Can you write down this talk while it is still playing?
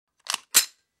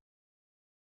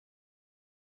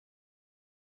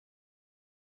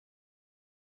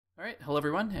All right, hello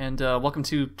everyone, and welcome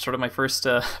to sort of my first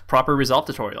proper Resolve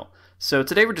tutorial. So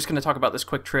today we're just going to talk about this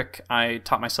quick trick I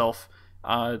taught myself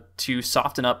to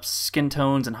soften up skin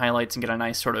tones and highlights and get a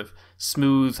nice sort of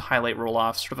smooth highlight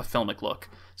roll-off, sort of a filmic look.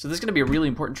 So this is going to be a really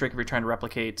important trick if you're trying to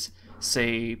replicate,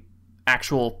 say,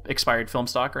 actual expired film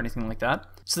stock or anything like that.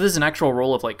 So this is an actual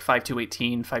roll of like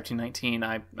 5218, 5219.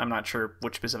 I'm not sure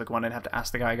which specific one. I'd have to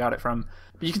ask the guy I got it from.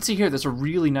 But you can see here there's a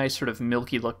really nice sort of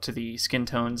milky look to the skin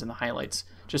tones and the highlights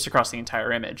just across the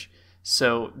entire image.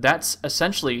 So that's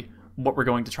essentially what we're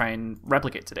going to try and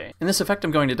replicate today. And this effect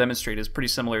I'm going to demonstrate is pretty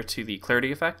similar to the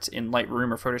clarity effect in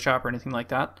Lightroom or Photoshop or anything like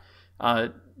that.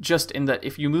 Just in that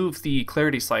if you move the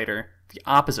clarity slider the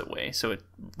opposite way, so it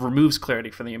removes clarity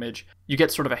from the image, you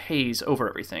get sort of a haze over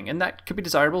everything. And that could be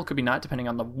desirable, could be not, depending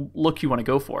on the look you want to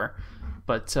go for.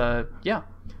 But yeah.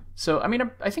 So, I mean,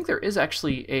 I think there is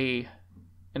actually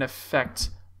an effect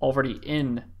already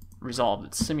in Resolve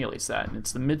that simulates that, and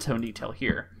it's the midtone detail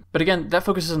here. But again, that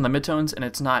focuses on the midtones, and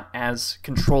it's not as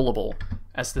controllable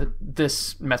as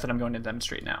this method I'm going to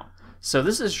demonstrate now. So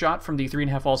this is shot from the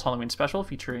 3.5 Falls Halloween special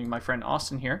featuring my friend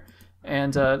Austin here.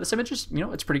 And this image is,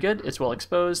 it's pretty good. It's well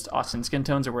exposed. Austin's skin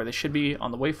tones are where they should be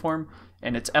on the waveform.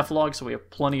 And it's F-log, so we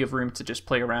have plenty of room to just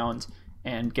play around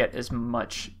and get as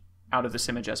much out of this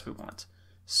image as we want.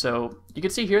 So you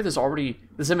can see here, this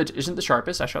image isn't the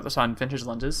sharpest. I shot this on vintage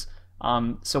lenses.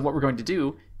 So what we're going to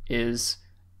do is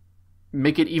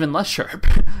make it even less sharp.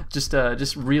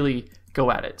 just really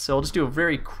go at it. So I'll just do a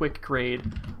very quick grade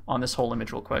on this whole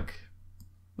image real quick.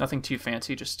 Nothing too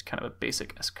fancy, just kind of a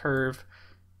basic S-curve.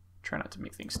 Try not to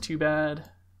make things too bad.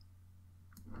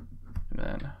 And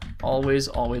then always,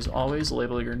 always, always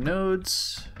label your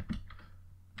nodes.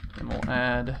 And we'll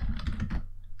add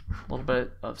a little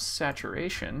bit of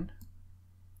saturation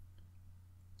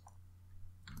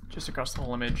just across the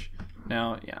whole image.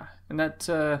 Now, yeah, and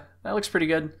that looks pretty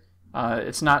good.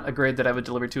 It's not a grade that I would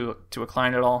deliver to a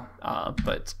client at all,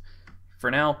 but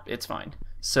for now, it's fine.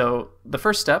 So the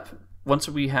first step, once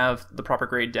we have the proper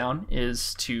grade down,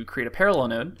 is to create a parallel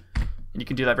node. And you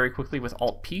can do that very quickly with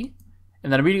Alt-P.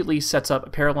 And that immediately sets up a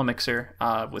parallel mixer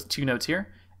with two nodes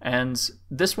here. And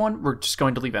this one, we're just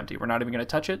going to leave empty. We're not even going to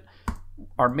touch it.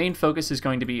 Our main focus is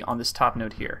going to be on this top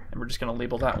node here. And we're just going to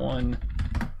label that one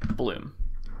Bloom.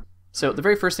 So the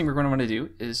very first thing we're going to want to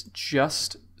do is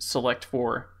just select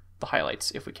for the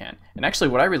highlights if we can. And actually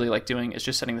what I really like doing is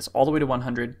just setting this all the way to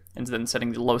 100 and then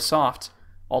setting the low soft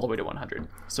all the way to 100.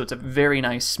 So it's a very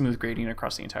nice smooth gradient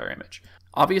across the entire image.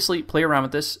 Obviously, play around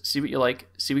with this, see what you like,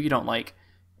 see what you don't like.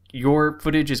 Your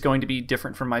footage is going to be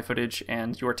different from my footage,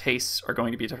 and your tastes are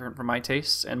going to be different from my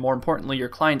tastes, and more importantly, your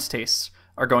client's tastes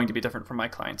are going to be different from my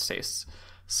client's tastes.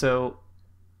 So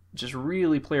just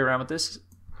really play around with this,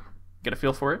 get a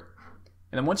feel for it.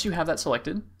 And then once you have that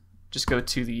selected, just go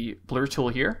to the blur tool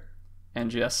here, and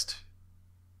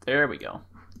there we go.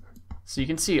 So you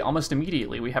can see almost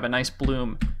immediately we have a nice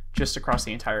bloom just across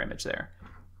the entire image there.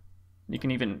 You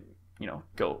can even,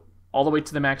 go all the way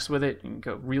to the max with it. You can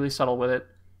go really subtle with it.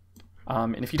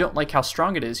 And if you don't like how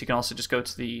strong it is, you can also just go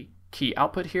to the key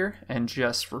output here and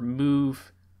just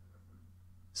remove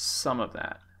some of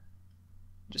that.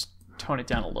 Just tone it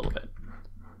down a little bit.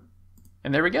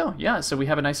 And there we go. Yeah, so we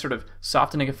have a nice sort of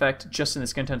softening effect just in the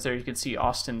skin tones there. You can see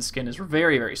Austin's skin is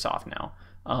very, very soft now.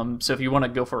 So if you want to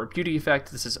go for a beauty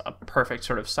effect, this is a perfect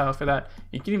sort of style for that.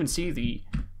 You can even see the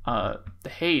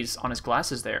haze on his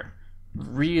glasses there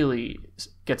really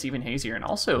gets even hazier, and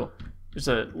also there's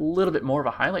a little bit more of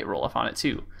a highlight roll-off on it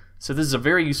too. So this is a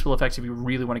very useful effect if you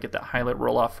really want to get that highlight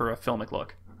roll-off for a filmic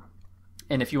look.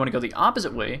 And if you want to go the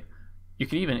opposite way, you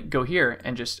can even go here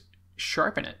and just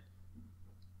sharpen it.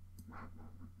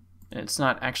 And it's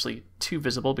not actually too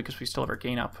visible because we still have our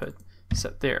gain output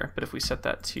set there, but if we set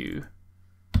that to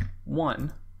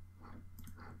 1,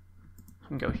 you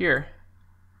can go here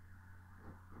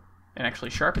and actually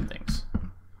sharpen things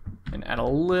and add a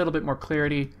little bit more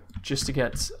clarity just to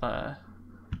get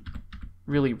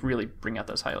really bring out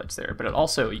those highlights there. But it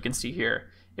also, you can see here,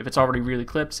 if it's already really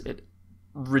clipped, it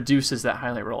reduces that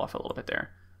highlight roll off a little bit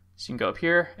there. So you can go up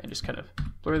here and just kind of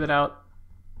blur that out,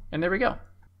 and there we go.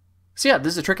 So yeah,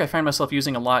 this is a trick I find myself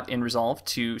using a lot in Resolve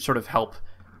to sort of help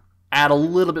add a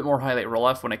little bit more highlight roll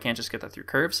off when I can't just get that through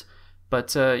curves.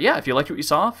 But yeah, if you liked what you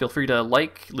saw, feel free to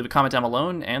leave a comment down below,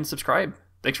 and subscribe.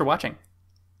 Thanks for watching.